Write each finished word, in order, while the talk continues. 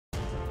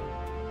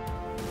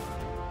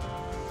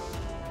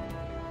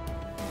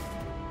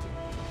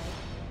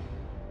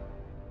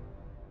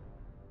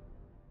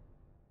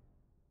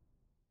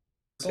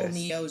Little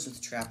Neos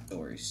with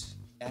trapdoors.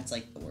 That's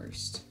like the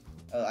worst.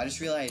 Oh, I just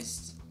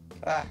realized.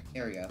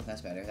 There we go.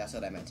 That's better. That's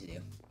what I meant to do.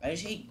 I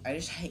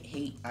just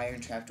hate iron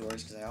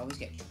trapdoors because I always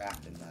get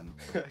trapped in them.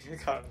 You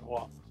got a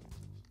wall.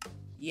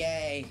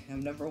 Yay!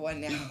 I'm #1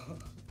 now.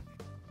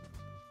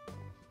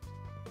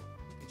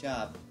 Good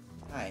job.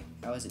 Hi.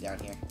 How is it down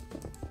here?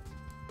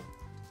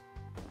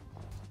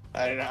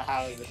 I don't know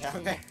how is it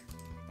down there.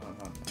 I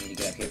need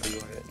to get up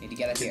here. I need to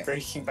get up here.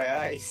 Breaking by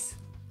ice.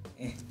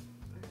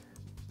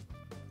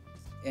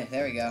 Yeah,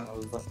 there we go. Oh,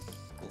 look.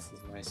 This is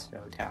my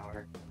snow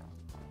tower.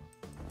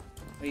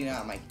 What do you know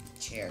about my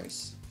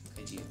chairs?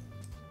 Could you?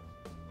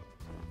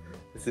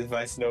 This is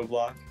my snow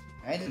block.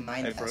 I didn't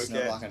mind that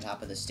snow block on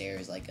top of the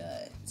stairs like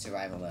a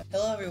survival mode.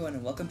 Hello everyone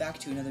and welcome back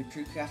to another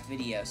CrewCraft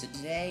video. So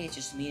today it's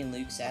just me and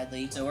Luke,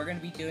 sadly. So we're going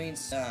to be doing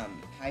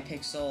some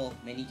Hypixel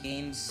mini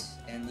games,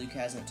 and Luke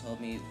hasn't told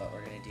me what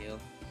we're going to do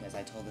because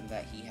I told him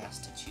that he has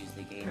to choose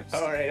the games.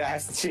 Alright, I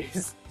have to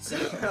choose. So,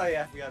 oh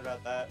yeah, I forgot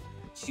about that.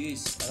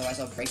 Choose, otherwise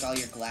I'll break all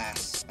your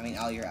glass. I mean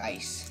all your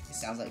ice. It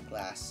sounds like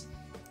glass.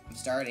 I'm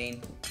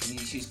starting. You need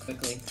to choose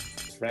quickly.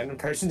 This random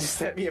person just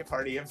sent me a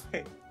party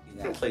invite.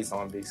 We'll play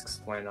zombies,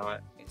 because why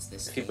not? It's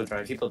this people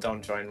join. People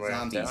don't join.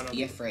 Zombies,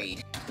 be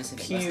afraid.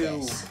 Specific.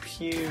 Pew,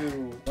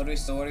 pew. What are we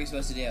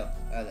supposed to do?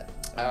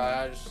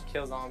 Just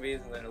kill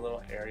zombies and then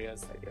little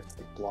areas that you have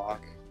to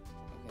block.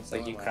 Okay,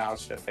 like you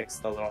crouch to fix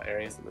the little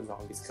areas that the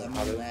zombies come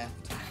out of.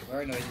 Left.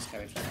 Where are noises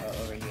coming from?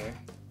 Oh, over here.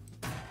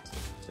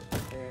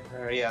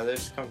 Yeah, they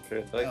just come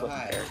through. They're like little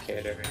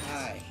barricade areas.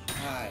 Hi.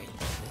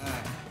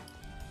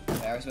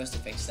 Wait, are we supposed to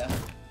fix stuff?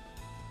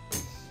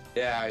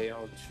 Yeah, you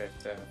hold shift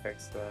to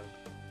fix the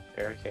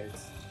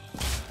barricades.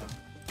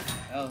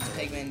 Oh, it's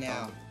Pigman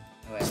now.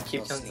 Oh, wait, just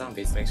keep killing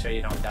zombies, make sure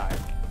you don't die.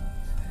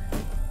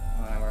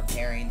 Oh, I'm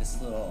repairing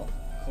this little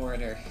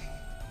corridor.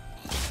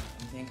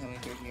 Anything coming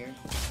through here?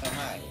 Oh,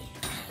 hi.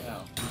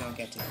 No, you don't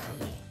get to.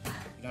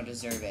 You don't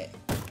deserve it.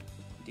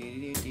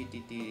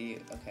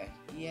 Okay.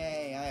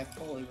 Yay, I have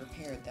fully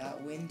repaired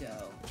that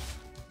window.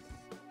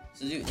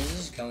 So, dude, this is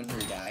just going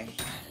through die?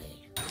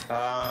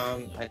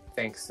 I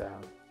think so.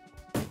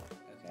 Okay.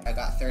 I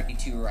got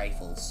 32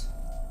 rifles.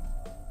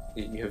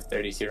 You have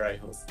 32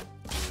 rifles.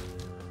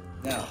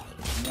 No.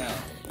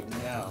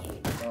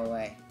 Go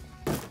away.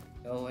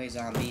 Go away,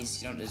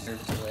 zombies. You don't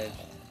deserve to live.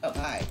 Oh,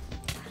 hi.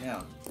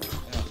 No.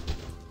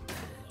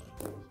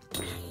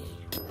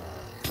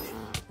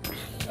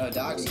 Oh,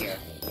 dog's here.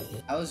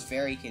 That was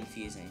very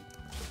confusing.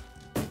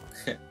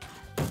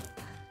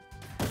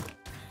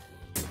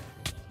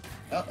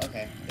 Oh,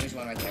 okay. There's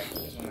one right there.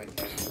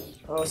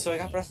 Oh, so I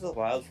got Breath of the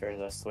Wild for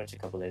the Switch a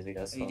couple days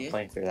ago, so I'm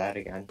playing through that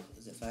again.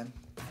 Is it fun?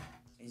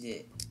 Is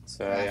it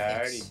So graphics? Yeah, I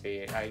already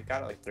beat. I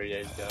got it like 3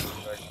 days ago.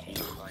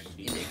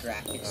 Is it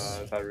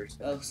graphics?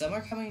 Oh, some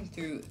are coming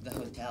through the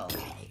hotel.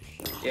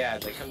 Yeah,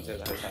 they come through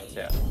the hotel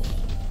too.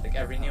 Like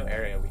every new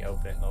area we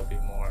open, there'll be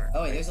more.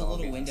 Oh wait, there's a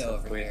little window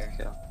over here.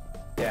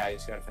 Yeah, you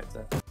just gotta fix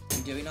it.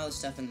 I'm doing all the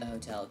stuff in the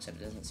hotel, except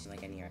it doesn't seem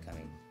like any are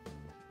coming.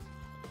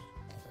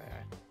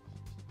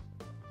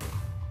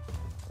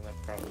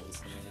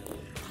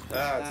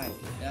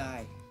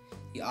 Die.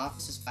 The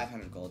office is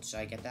 500 gold. Should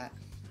I get that?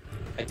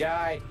 I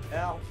died.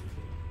 Help.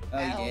 Oh,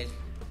 you did.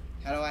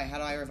 How do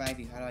I revive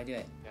you? How do I do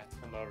it? You have to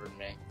come over to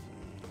me.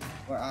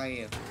 Where are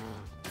you?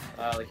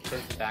 Like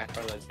towards the back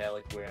part of the tail,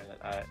 like where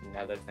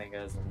another thing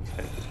is, and you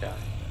put it down.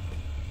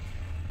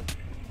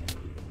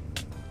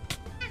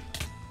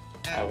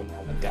 I will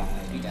never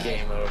die.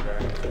 Game over.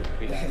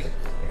 We died.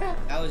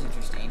 That was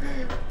interesting.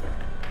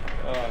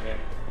 Oh man.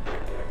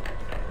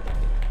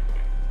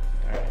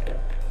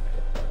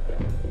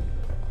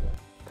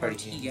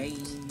 Party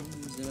games.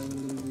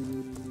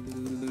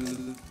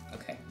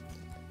 Okay.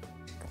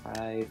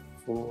 5,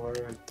 4,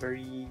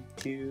 3,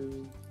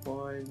 2,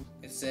 1.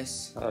 It's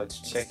this. Oh, it's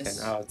chicken.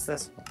 Oh, it's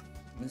this one.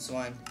 This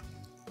one.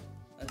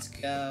 Let's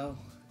go.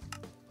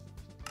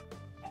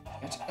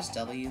 Can I press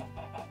W?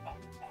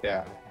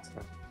 Yeah.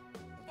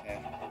 Okay.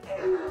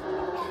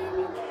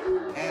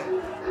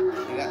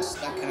 I got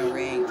stuck in a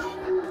ring.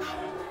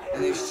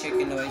 And there's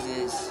chicken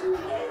noises.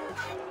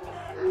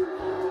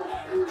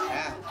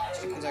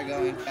 Chickens are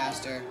going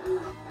faster.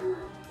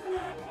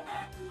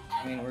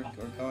 I mean, we're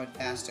going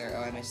faster.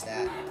 Oh, I missed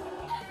that.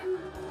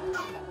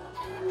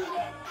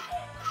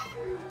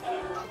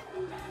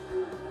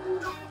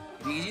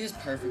 If you do this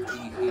perfectly,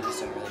 you can get this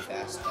done really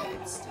fast, but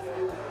it's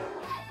difficult.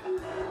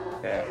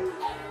 Yeah.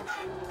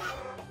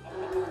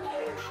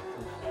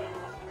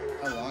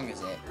 How long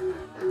is it?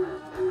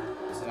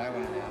 That's what I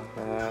want to know.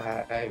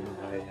 I have no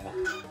idea.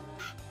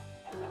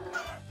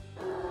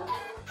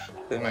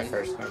 This is my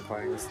first time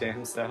playing this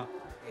game, so.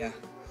 Yeah.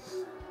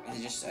 Is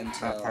it just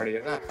until... Not party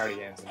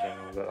games in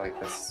general, but like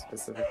this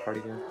specific party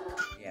game.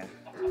 Yeah.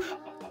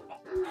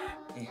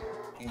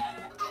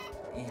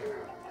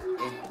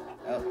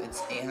 Oh,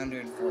 it's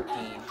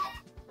 814.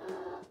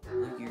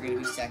 Luke, you're gonna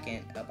be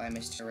second. Oh, I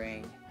missed your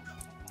ring.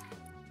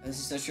 Oh, this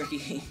is so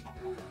tricky.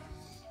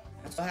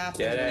 That's what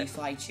happens when you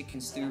fly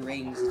chickens through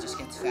rings. It just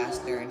gets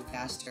faster and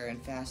faster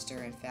and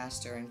faster and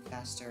faster and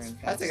faster and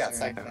faster. I think I got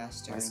second. And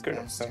faster I and screwed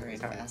up so faster many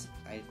and times. faster.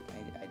 I did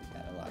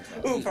that a lot.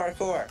 Ooh,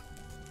 parkour!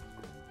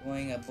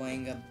 Boing up,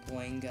 boing up,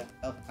 boing up.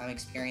 Oh, I'm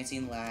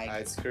experiencing lag.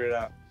 I screwed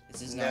up.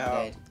 This is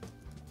not good.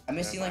 I'm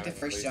missing like the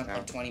first jump now.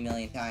 like 20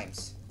 million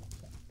times.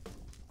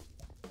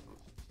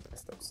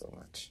 Messed up so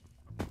much.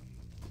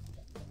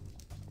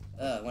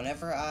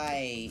 Whenever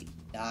I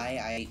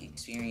die, I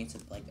experience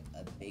like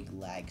a big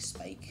lag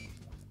spike.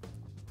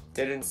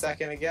 Did it in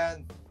second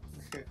again.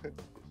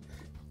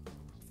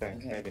 Okay.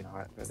 Maybe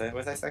not. Was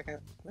I second?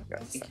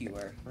 I think you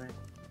were.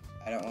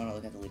 I don't want to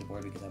look at the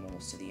leaderboard because I'm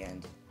almost to the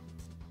end.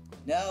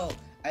 No,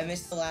 I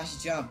missed the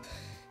last jump.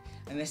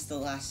 Okay.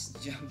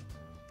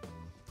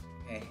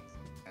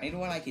 I need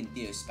one I can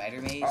do.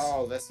 Spider maze.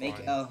 Oh, this one.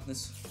 Oh,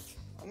 this.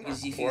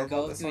 Because if you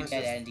go through a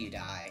dead end, you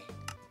die.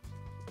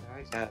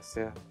 I guess,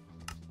 yeah.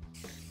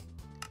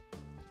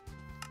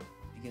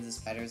 Because the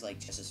spider's like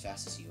just as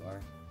fast as you are.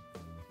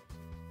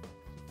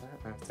 I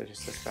don't know if they're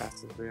just as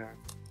fast as we are.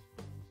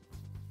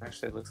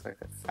 Actually, it looks like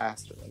they're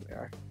faster than we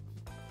are.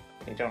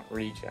 They don't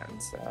regen,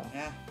 so.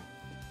 Yeah.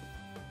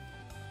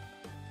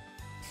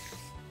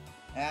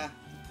 Yeah.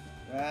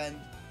 Run.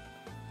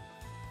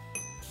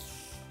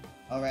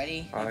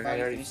 Already? Oh, You've I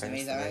already finished the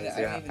finished maze. the maze,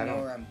 I don't even know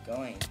where I'm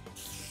going.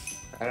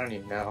 I don't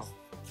even know.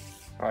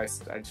 Oh, I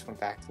just went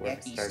back to where I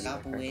Becky, started.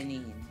 stop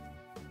winning.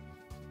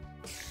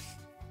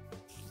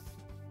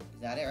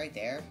 Is that it right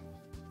there?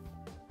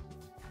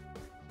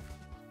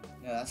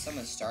 No, that's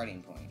someone's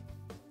starting point.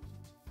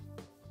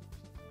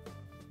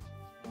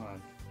 Come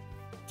on.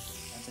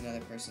 That's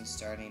another person's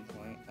starting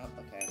point. Oh,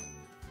 okay.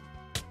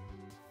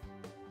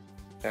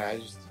 Yeah, I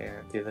just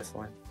can't do this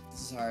one.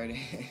 This is hard.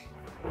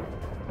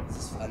 This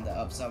is fun though.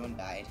 Oh, someone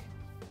died.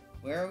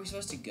 Where are we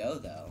supposed to go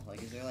though?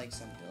 Like, is there like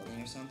some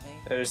building or something?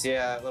 There's,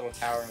 yeah, a little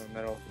tower in the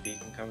middle with the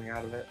beacon coming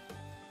out of it.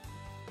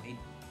 I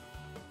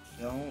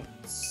don't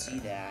see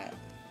that.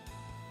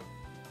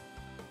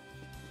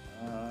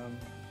 Am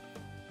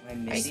I I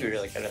missing? used to be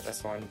really good at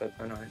this one, but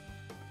then I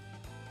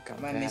got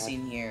What am I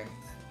missing here?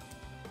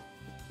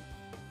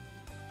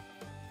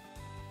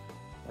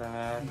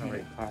 Not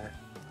very far.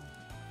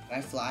 Can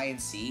I fly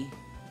and see?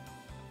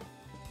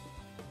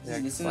 Yeah,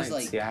 This one's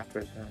like.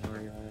 after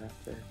where you are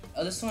after.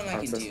 Oh, this one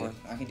I can do. One.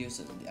 I can do this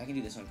one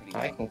pretty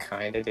well. I can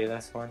kind of do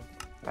this one.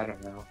 I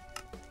don't know.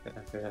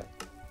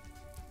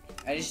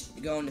 I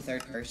just go into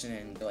third person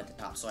and go at the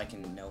top so I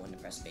can know when to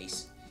press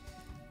space.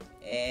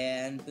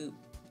 And boop.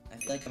 I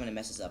feel like I'm gonna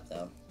mess this up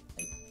though,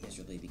 like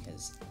miserably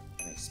because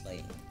I'm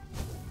explaining.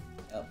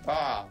 Oh.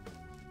 Oh!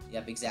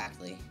 Yep,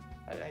 exactly.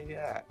 How did I do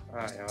that? Oh,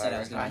 yeah, Said I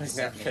was gonna I mess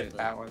never up did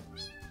that one.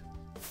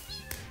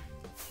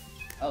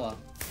 Oh well.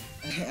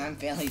 I'm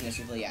failing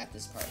miserably at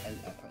this part,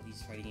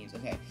 these party games.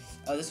 Okay.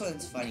 Oh, this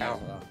one's funny as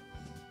well.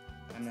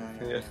 I'm not.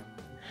 Yeah.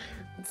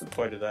 What's the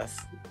point of this?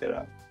 Get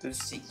up.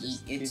 It's to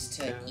eat. It's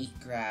to eat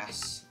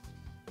grass.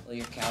 Well,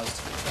 your cows to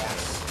eat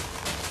grass.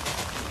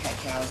 Pet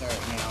cows are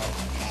now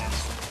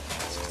tasked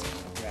to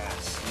eat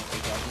grass, and if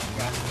they don't eat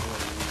grass, they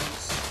will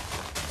lose.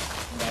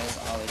 And that is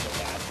always a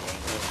bad thing.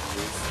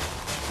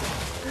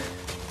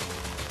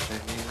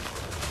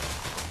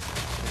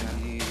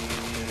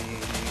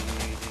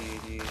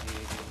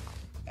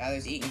 Now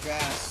there's eating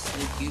grass. The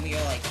Gumi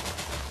are like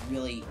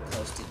really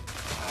close to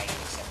dying,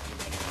 except you're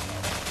gonna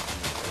know that.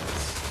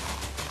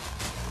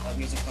 Oh,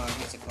 here's a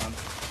clump.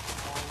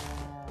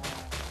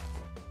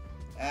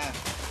 Ah.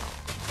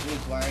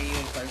 Luke, why are you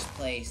in first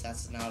place?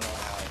 That's not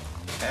allowed.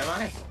 Am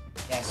I?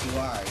 Yes, you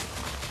are.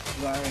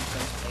 You are in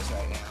first place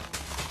right now.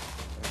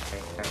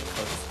 Okay, kind of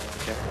close.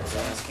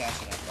 Someone's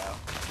catching up, though.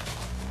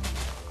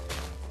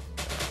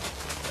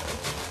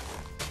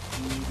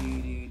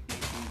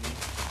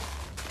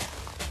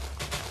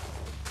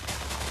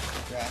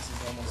 The grass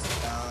is almost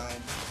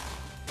gone.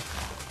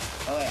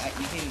 Oh wait,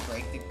 you can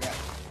break the grass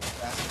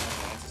with my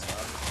hands as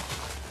well.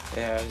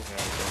 Yeah, I just know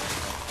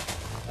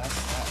That's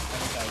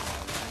how you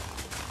found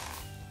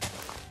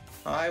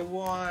that. I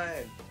won!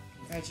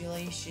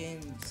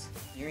 Congratulations!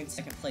 You're in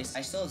second place.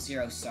 I still have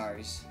 0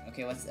 stars.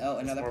 Okay, what's... Oh,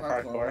 another more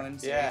parkour one.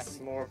 Yes,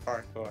 more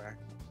parkour.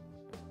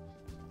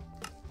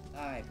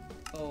 5,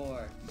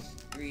 4,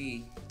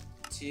 3,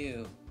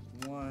 2,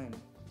 1.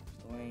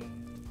 Boing.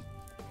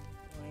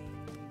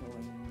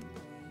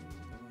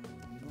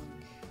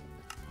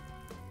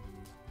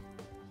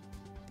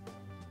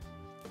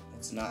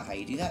 That's not how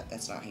you do that.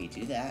 That's not how you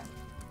do that.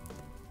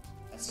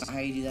 That's not how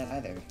you do that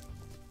either.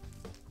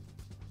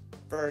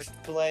 First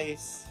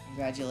place.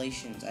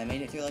 Congratulations. I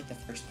made it through like the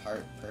first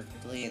part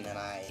perfectly and then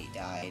I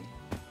died.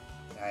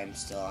 I'm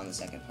still on the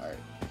second part.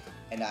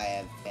 And I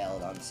have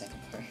failed on the second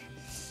part.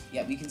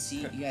 Yep, you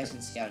guys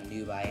can see how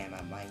noob I am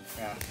at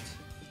Minecraft.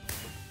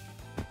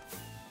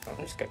 Oh,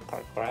 there's good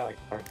parkour. I like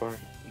parkour.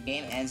 The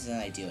game ends and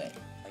then I do it.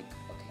 Like,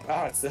 okay.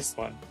 Oh, it's this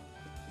one.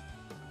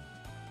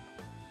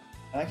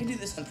 Oh, I can do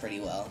this one pretty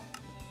well.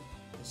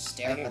 Just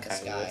stare up at the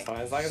sky.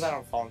 As long as I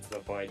don't fall into the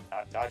void,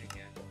 dodging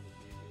it.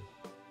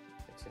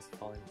 It's just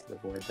falling into the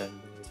void that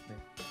moves me.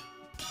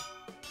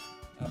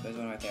 Oh, there's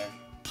one right there.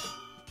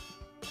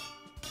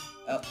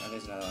 Oh,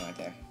 there's another one right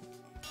there.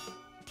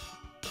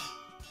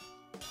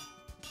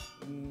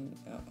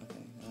 Oh,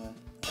 okay.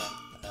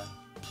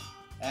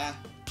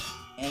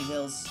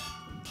 Anvils.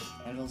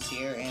 Anvils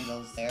here,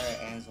 anvils there,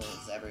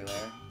 anvils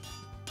everywhere.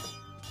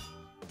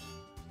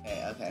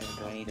 Okay.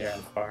 I need to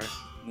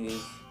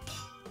move.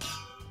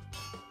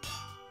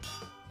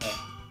 Okay.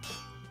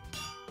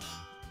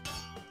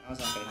 That was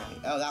not gonna hit me.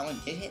 Oh, that one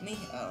did hit me?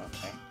 Oh,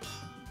 okay.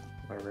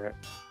 Whatever.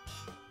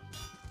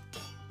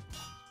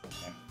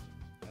 Okay.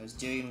 I was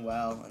doing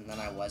well, and then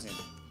I wasn't.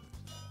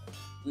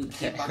 Luke,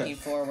 keep walking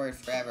forward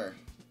forever.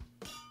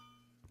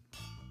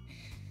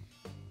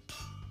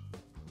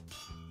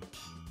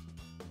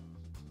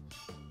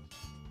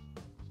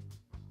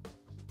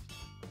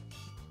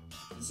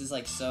 This is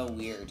like so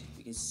weird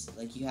because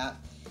like you have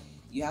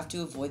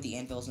to avoid the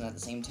anvils, and at the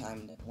same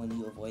time when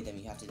you avoid them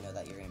you have to know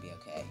that you're gonna be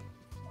okay.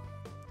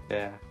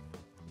 Yeah.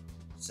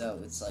 So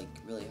it's like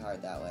really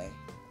hard that way.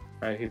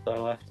 How many people are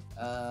left?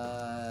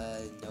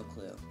 No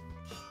clue.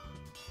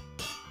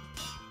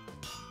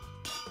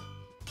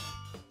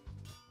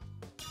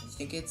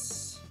 I think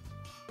it's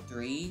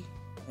 3.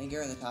 I think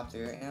you're in the top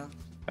 3 right now.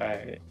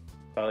 Alright.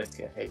 I'd like to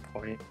get a hate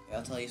point. Okay,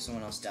 I'll tell you if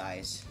someone else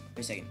dies.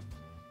 Wait a second.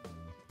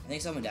 I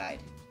think someone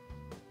died.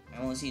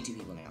 I'm only seeing 2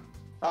 people now.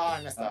 Oh,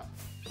 I messed up.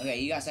 Okay,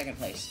 you got 2nd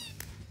place.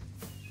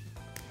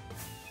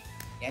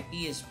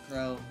 Yaki is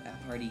pro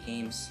at party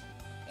games.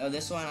 Oh,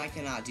 this one I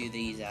cannot do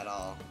these at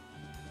all.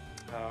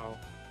 Oh.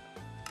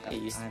 I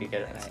used to be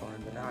good at this one,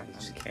 but now I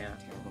just can't.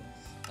 Terrible.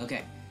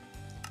 Okay.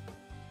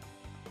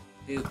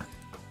 Poop.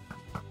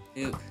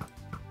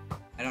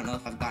 I don't know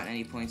if I've gotten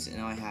any points.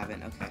 No, I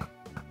haven't. Okay.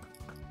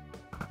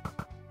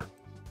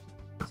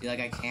 See, like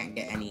I can't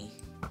get any.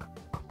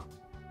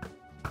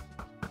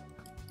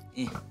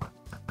 Poop.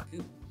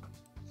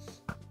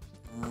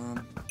 Oh,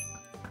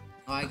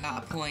 I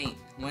got a point.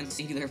 1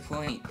 singular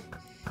point.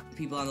 The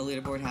people on the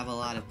leaderboard have a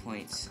lot of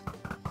points.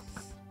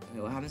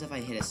 Okay, what happens if I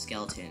hit a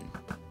skeleton?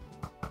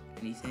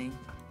 Anything?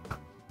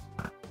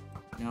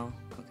 No?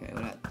 Okay,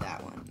 what about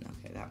that one?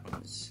 Okay, that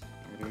one was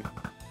murdered.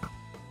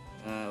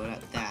 What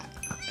about that?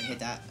 I hit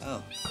that?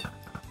 Oh.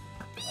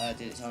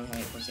 Did it tell me how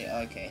many points?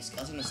 Oh, okay,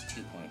 skeleton was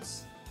 2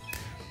 points.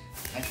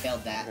 I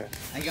failed that. Okay.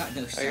 I got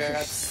no stars. I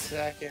got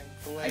 2nd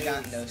place. I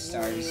got no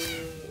stars.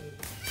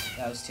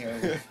 That was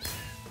terrible.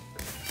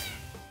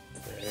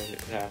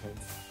 It happens.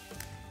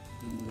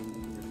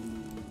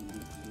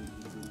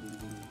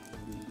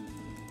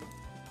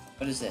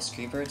 What is this?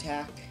 Creeper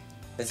attack?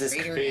 Is this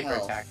creeper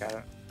attack? I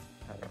don't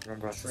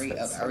remember what this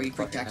is. Are we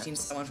protecting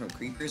someone from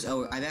creepers?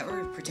 Oh, I bet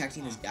we're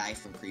protecting this guy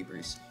from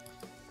creepers.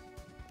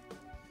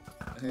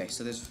 Okay,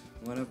 so there's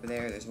one over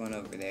there, there's one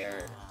over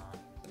there.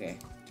 Okay,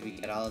 do we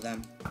get all of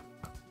them? I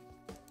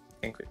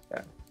think we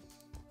got.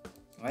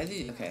 Why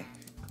did okay.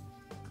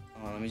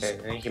 Oh, let me just.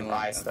 Okay, then you can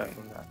buy stuff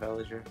from that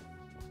villager.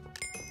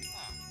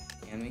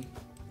 Can we?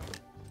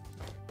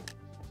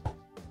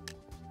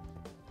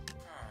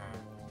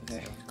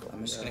 Okay,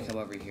 I'm just gonna come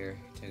over here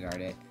to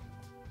guard it.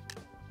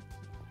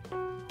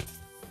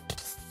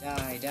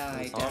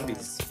 Die.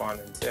 Zombies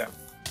spawning too.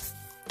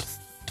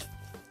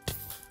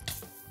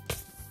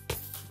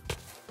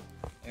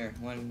 There,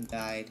 one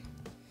died.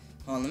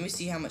 Hold on, let me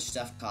see how much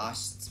stuff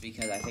costs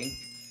because I think,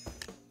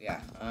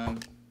 yeah, I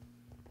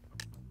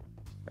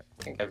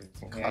think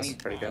everything costs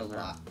pretty good. A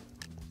lot.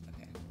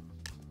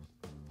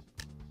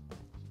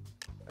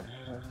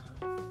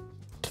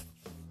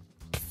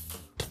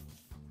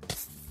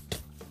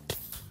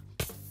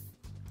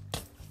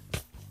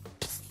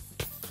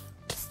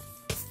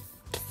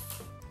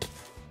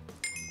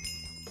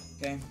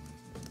 Okay.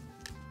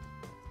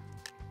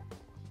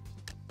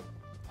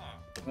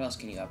 What else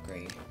can you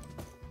upgrade?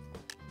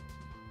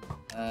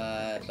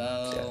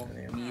 Bow,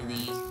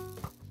 melee.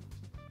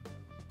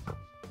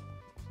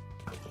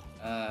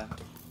 I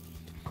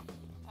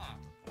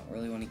don't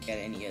really want to get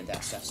any of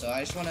that stuff, so I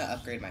just want to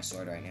upgrade my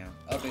sword right now.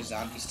 Oh, there's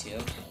zombies too?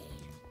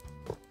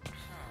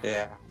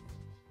 Yeah.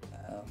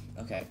 Oh,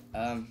 okay.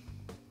 Okay.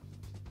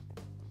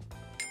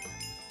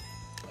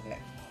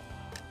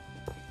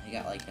 I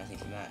got like nothing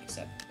from that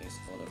except there's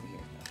gold over here.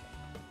 Okay.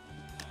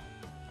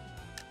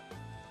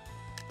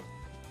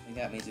 I think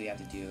that means we have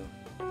to do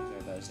with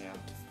our bows now.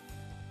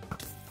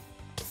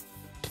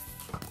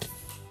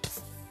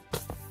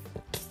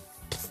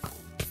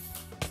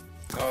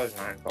 Oh, there's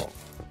 9 gold.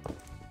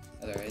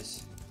 Oh, there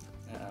is.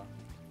 Uh-oh.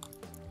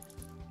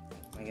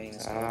 Am I getting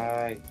this?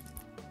 Die.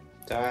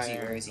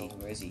 Where is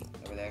he?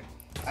 Over there.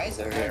 Why is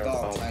there a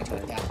dog trying to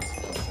attack this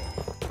villager?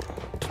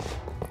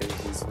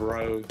 Because he's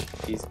rogue.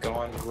 He's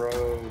gone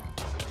rogue.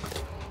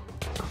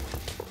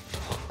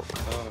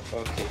 Oh,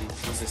 okay.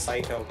 He's a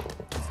psycho.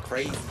 He's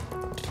crazy.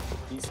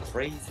 He's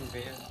crazy,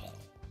 man.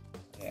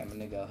 Okay, I'm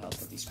gonna go help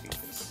with these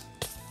creepers.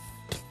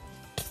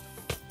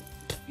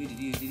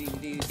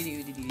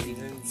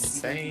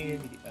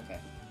 Insane. Okay.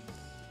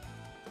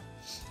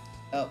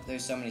 Oh,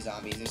 there's so many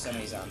zombies. There's so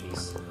many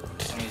zombies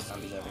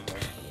over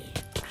here.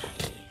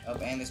 Oh,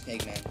 and there's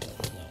pigmen.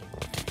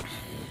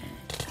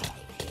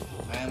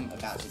 I am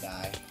about to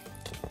die.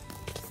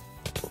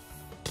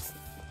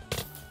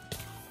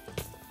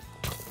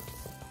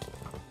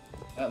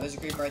 Oh, there's a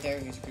creeper right there.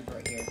 Here's a creeper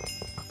right here.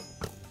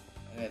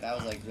 Okay, that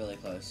was like really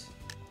close.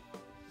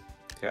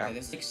 Yeah. Okay,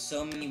 there's like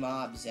so many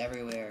mobs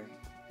everywhere.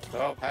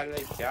 Oh, how did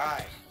I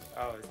die?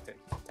 Oh, I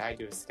died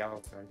to a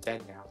skeleton. I'm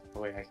dead now.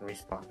 Oh wait, I can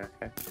respawn.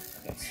 Okay.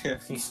 Okay.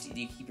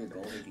 Do you keep your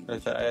gold or do you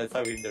lose I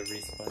thought we did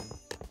respawn.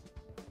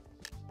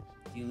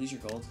 Do you lose your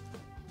gold?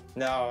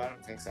 No, I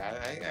don't think so.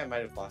 I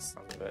might have lost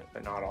some of it,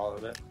 but not all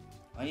of it.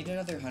 I need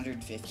another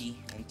 150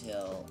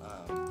 until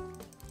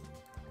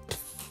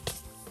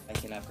I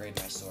can upgrade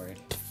my sword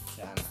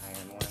to an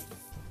iron one.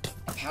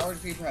 A powered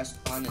creeper has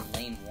spawned in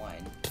lane 1.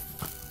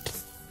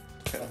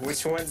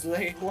 Which one's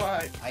lane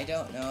 1? I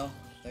don't know.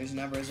 There's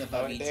numbers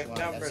above each one.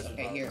 Numbers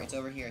okay, here. It's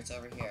over here. It's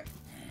over here.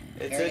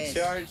 It's there a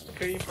charged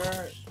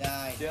creeper.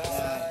 Die,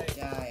 die,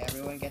 die.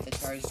 Everyone get the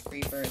charged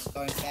creeper. It's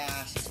going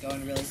fast. It's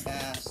going really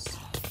fast.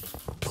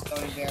 It's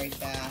going very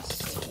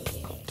fast.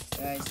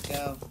 Guys,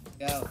 go.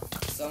 Go.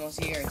 It's almost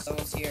here. It's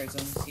almost here. It's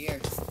almost here.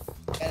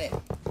 Get it.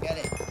 Get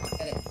it.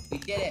 Get it. We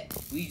did it.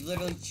 We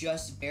literally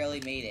just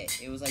barely made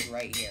it. It was like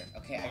right here.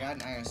 Okay, I got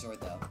an iron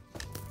sword though.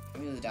 How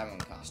much does the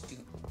diamond cost?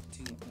 200.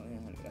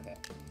 Okay.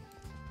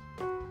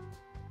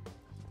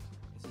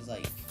 This is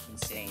like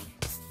insane.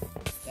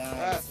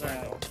 Die,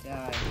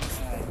 die.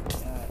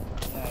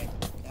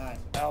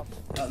 Help.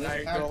 Oh,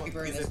 there's a powered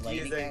creeper in this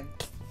lane again.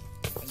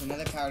 There's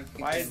another powered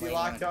creeper. Why is he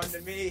locked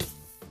onto me?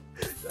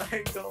 The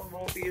iron golem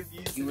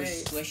multi-abused You were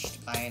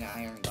squished by an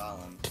iron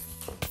golem.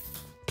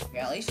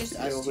 Yeah, at least just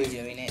us two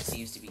doing it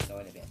seems to be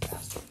going a bit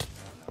faster. I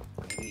don't know.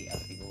 Maybe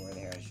other people were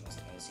there, I just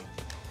wasn't noticing.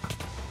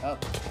 Oh,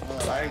 hello.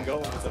 The iron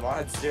golem is a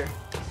monster.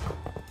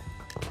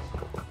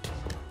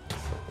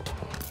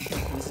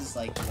 This is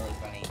like really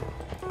funny.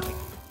 Like,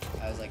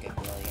 I was like a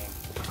billion.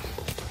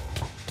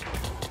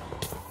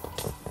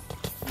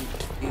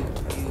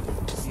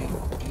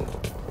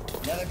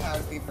 Another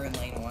powered creeper in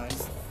lane 1.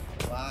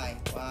 Why?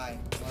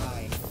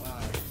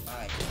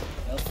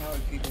 No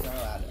powered creepers are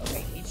allowed.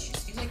 Okay, it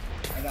seems like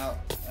about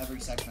every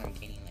second I'm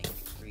gaining like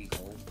 3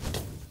 gold.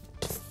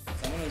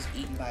 Someone was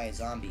eaten by a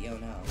zombie. Oh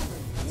no.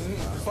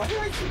 Why do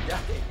I keep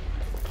dying?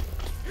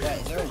 What,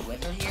 is there a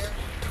wither here?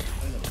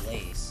 There's a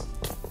blaze.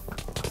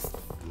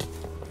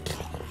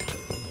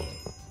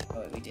 Oh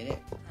wait, we did it?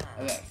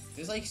 Okay,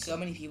 there's like so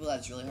many people that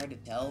it's really hard to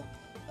tell,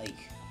 like,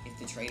 if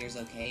the trader's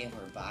okay, if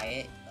we're buy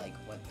it, like,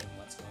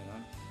 what's going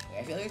on. Okay,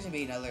 I feel like there's gonna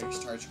be another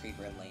charge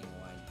creeper in lane 1.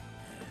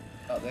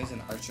 Oh, there's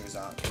an archer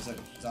zombie. There's a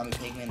zombie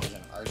pigman, there's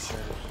an archer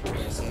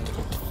person.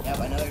 Yep,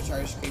 another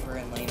charge creeper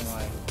in lane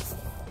 1.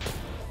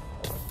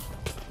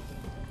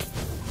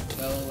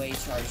 Go away,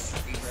 charge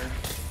creeper.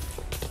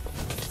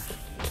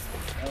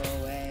 Go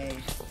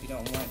away. We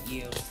don't want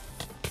you.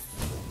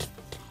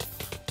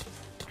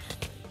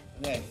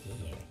 Okay.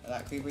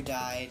 That creeper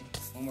died.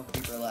 One more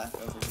creeper left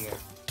over here.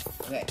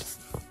 Okay.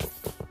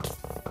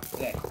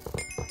 Okay.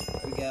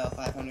 Here we go.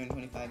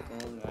 525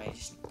 gold, and I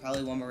just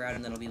probably one more round,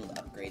 and then I'll be able to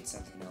upgrade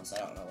something else. I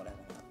don't know what I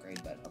want to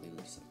upgrade, but I'll be able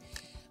to do something.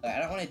 Okay, I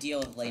don't want to deal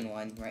with lane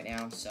 1 right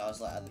now, so I'll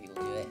just let other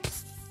people do it.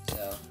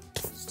 So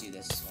let's do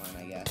this one,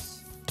 I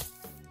guess.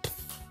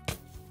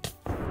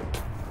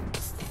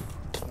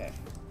 Okay.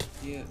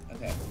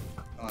 Okay.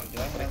 Hold on. Do I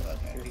have?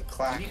 Okay.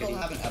 People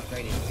haven't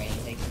upgraded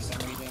anything for some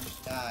reason.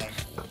 Die.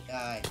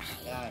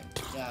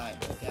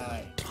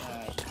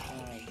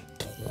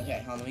 Okay,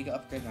 hold on, let me go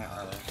upgrade my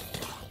armor.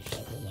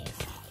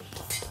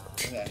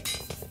 Okay.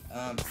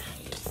 Alright.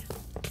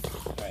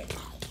 I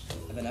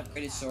have an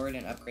upgraded sword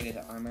and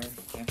upgraded armor.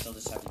 Next I'll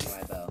just have to do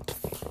my bow.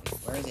 Okay.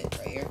 Where is it?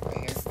 Right here?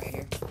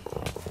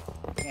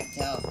 Can't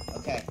tell.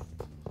 Okay.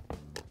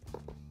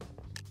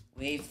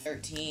 Wave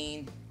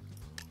 13.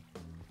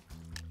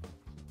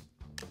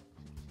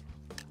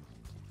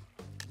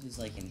 This is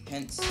like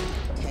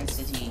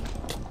intensity.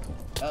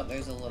 Oh,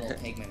 there's a little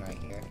pigman right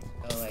here.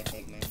 Go away,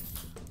 pigman.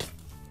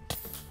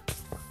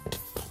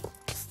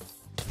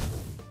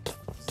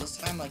 Is this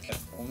time like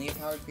only a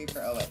powered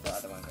creeper? Oh wait, the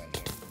other one's right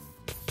here.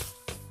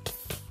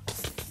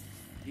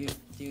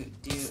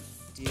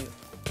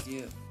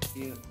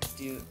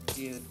 Do.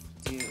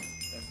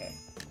 Okay.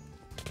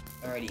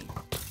 Alrighty.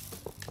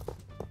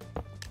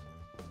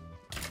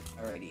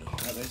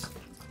 Oh, there's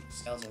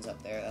skeletons up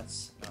there.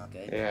 That's not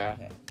good. Yeah.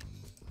 Okay.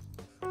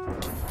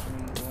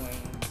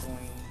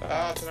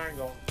 Ah, it's an iron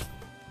golem.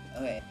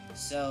 Okay,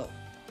 so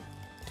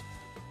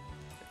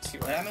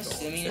what I'm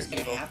assuming is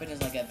going to happen is,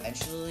 like,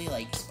 eventually,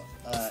 like,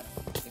 the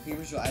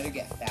creepers will either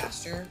get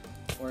faster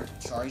or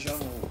charge them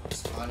will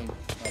spawn in,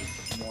 like,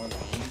 more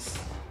lanes.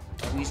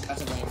 Like, we just got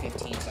to lane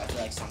 15, so I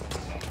feel like someone's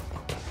going to,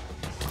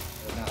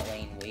 or not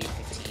lane, wave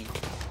 15.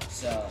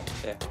 So,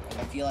 yeah. Like,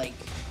 I feel like,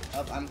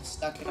 oh, I'm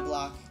stuck in a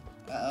block.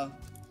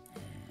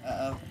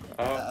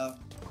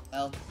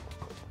 Help.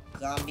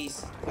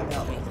 Zombies, come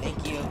help me.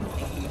 Thank you,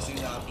 Mr.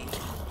 Zombie.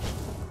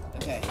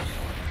 Okay.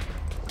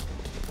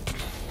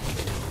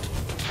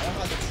 I don't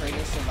know how the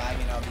traders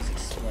surviving all these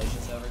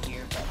explosions over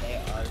here, but they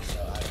are,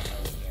 so I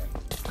don't really care.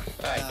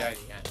 I died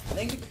again. I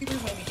think the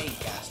creepers might be getting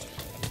faster. I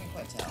can't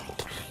quite tell.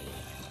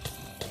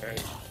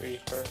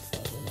 Creeper.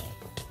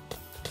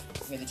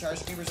 Okay, the charge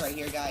creeper's right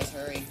here, guys.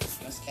 Hurry.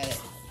 Let's get it.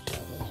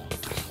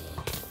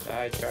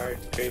 Die, charge,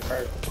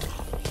 creeper.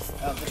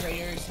 Oh, the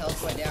trader's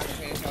health went down. The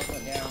trader's health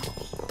went down.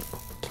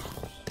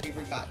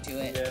 Creeper got to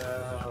it.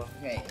 No.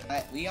 Okay,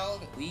 a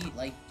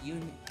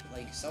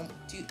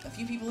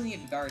few people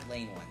need to guard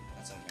lane 1.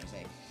 That's what I'm trying to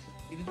say. A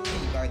few people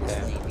need to guard this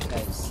lane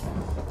because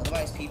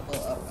otherwise people.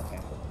 Oh,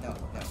 okay. No.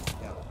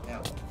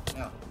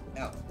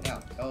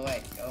 Go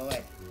away.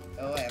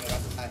 I'm about to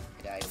die. I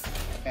died.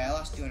 Okay, I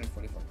lost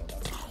 244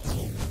 gold.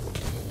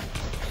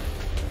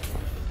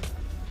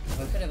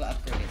 I could have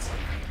upgraded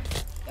something.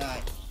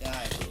 Die.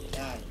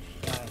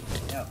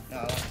 No, I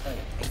want to kill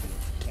you. Thank you.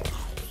 Okay.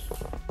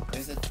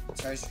 There's a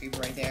charged creeper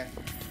right there.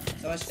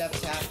 So much stuff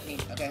is happening.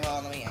 Okay,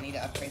 hold on, I need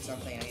to upgrade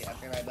something. I need to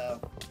upgrade my bow.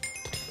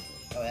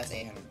 Oh, that's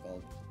 800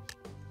 gold.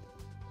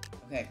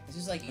 Okay, this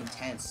is like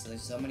intense. So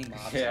there's so many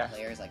mobs and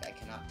players, like I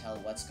cannot tell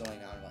what's going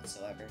on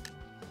whatsoever.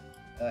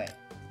 Okay.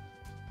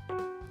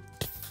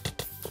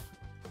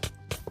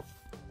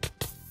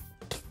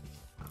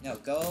 No,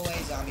 go away,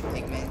 zombie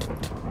pigman.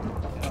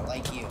 I don't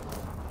like you.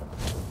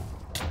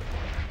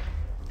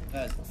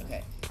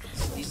 Okay.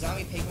 These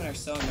zombie pigmen are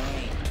so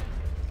annoying.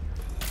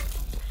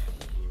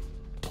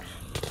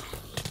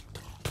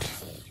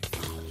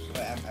 Wait,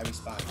 I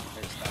respawn.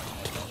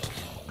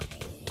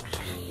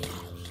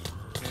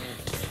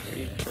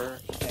 Creeper.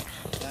 Okay.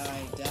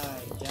 Die.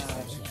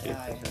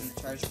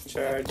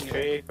 Charge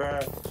creeper.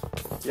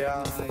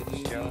 Yeah.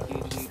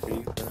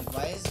 Creeper.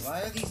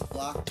 Why are these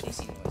block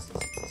placing noises?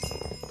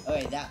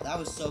 Okay, that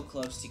was so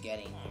close to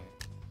getting here.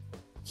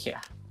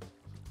 Yeah.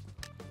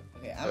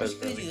 Okay, I'm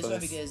just gonna do this one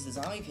because the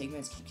zombie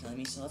pigments keep killing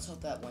me, so let's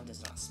hope that one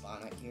does not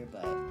spawn right here,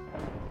 but...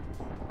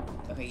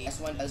 Okay, yes,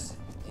 one does.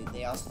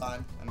 They all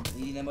spawn. I'm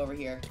leading them over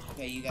here.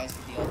 Okay, you guys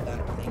can deal with them.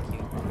 Thank you.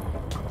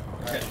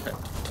 Alright.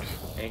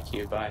 Thank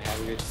you, bye.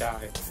 Have a good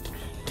time.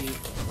 Dude.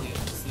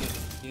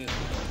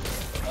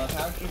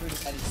 Power Creeper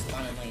decided to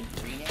spawn in lane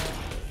 3 now?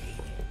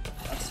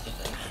 That's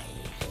different.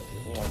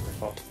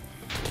 Wonderful.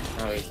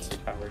 Oh, it's a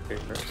Power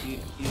Creeper.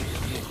 Dude.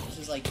 This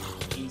is like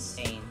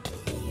insane.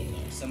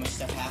 So much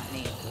stuff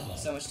happening.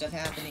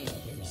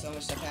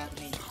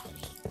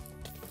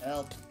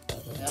 Help.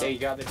 Hey, you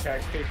got the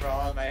charge creeper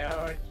all on my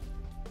own.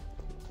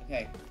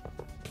 Okay.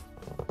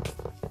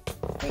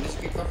 Wait, there's a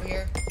creeper over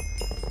here?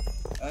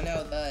 Oh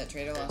no, the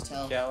trader lost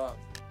health. Yeah,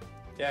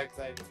 because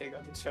I had to take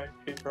on the charge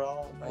creeper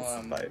all by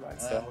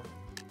myself.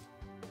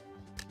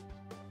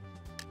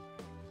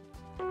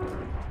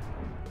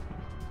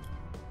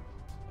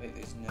 Wait,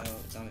 there's no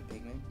zombie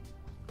pigman?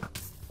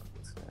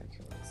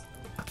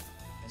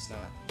 It's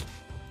not.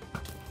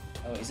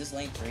 Oh, is this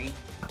lane 3?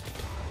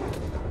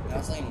 No,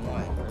 it's lane 1. Oh,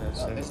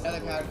 there's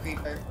another powder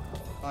creeper.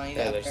 Oh, I need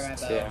to upgrade my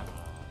bow. Yeah.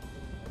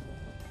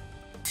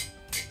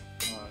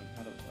 Come on,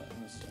 how do I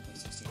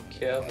 1600?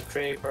 Kill the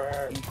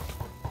creeper.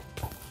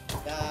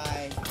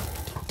 Die.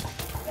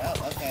 Oh,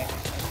 okay.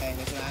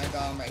 There's an iron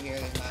golem right here.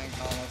 There's an iron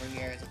golem over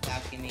here. It's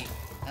attacking me.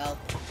 Help.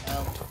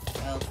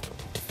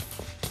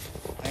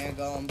 Iron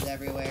golems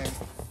everywhere.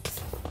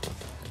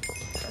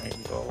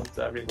 Iron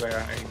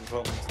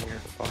golems in your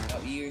farm.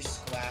 Oh, you're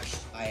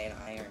squashed by an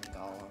iron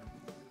golem.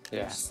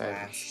 Yes,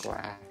 squashed.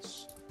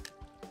 Squash.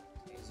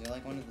 Okay, is there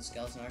like one of the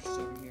skeleton archers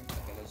over here?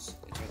 Okay, it's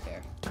right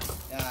there.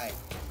 Die.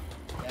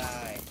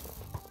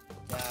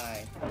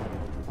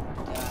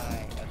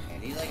 Okay,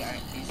 these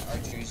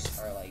archers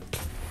are like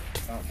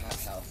don't have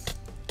health.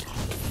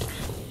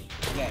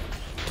 Okay.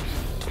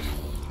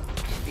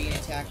 Being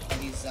attacked by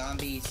these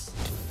zombies.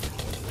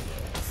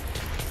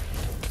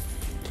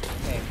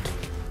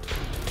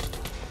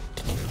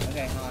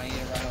 Okay, hold on, I need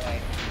to run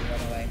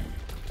away.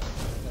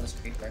 Kill this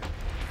creeper.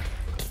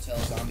 Kill a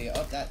zombie.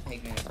 Oh, that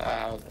pigman is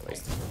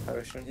waste of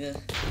potion.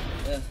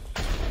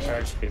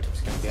 Charge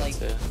creeper's gonna get like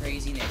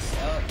craziness.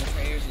 Oh, the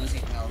trader's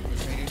losing health.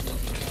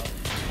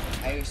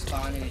 I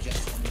respawned and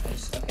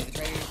okay, the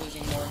trader's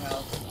losing more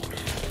health.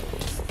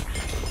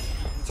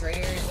 The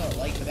trader's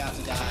about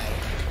to die.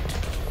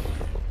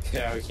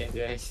 Yeah, we can't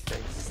do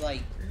anything. This is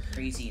like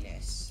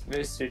craziness.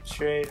 Mr.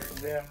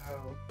 Trader,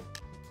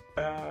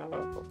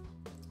 no.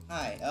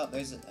 Hi. Oh,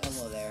 there's a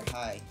hello there.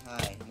 Hi.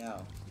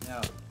 No.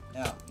 No.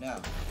 Oh,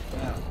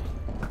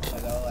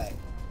 go away.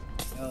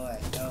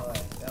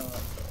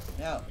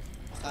 No.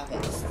 Stop it.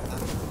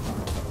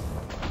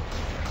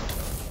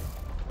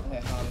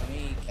 Okay, hold on. Let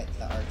me get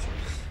the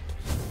archers.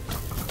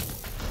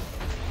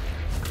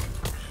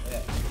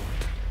 Okay.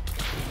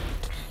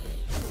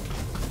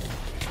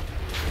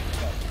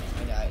 I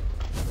died.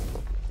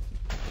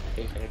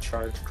 Taking a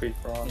charge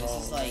creeper on all. This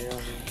is like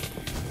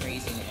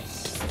craziness.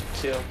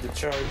 Killed the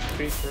charge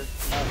creeper.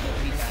 Oh,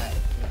 look at that.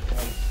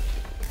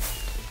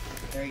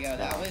 There we go.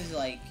 That was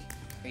like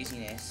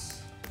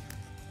craziness.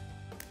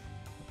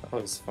 That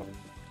was fun.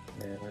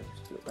 Yeah,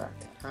 let's go back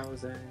to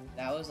housing.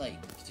 That was like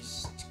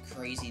just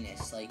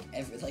craziness. Like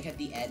at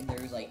the end,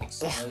 there was like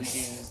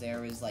explosions.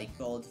 There was like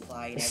gold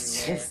flying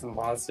everywhere. There's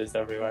monsters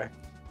everywhere.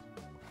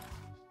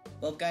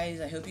 Well, guys,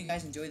 I hope you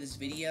guys enjoyed this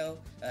video.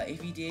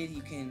 If you did,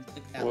 you can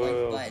click that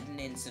like button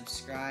and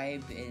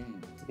subscribe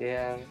and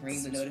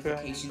ring the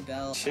notification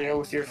bell. Share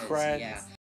with your friends. Yeah.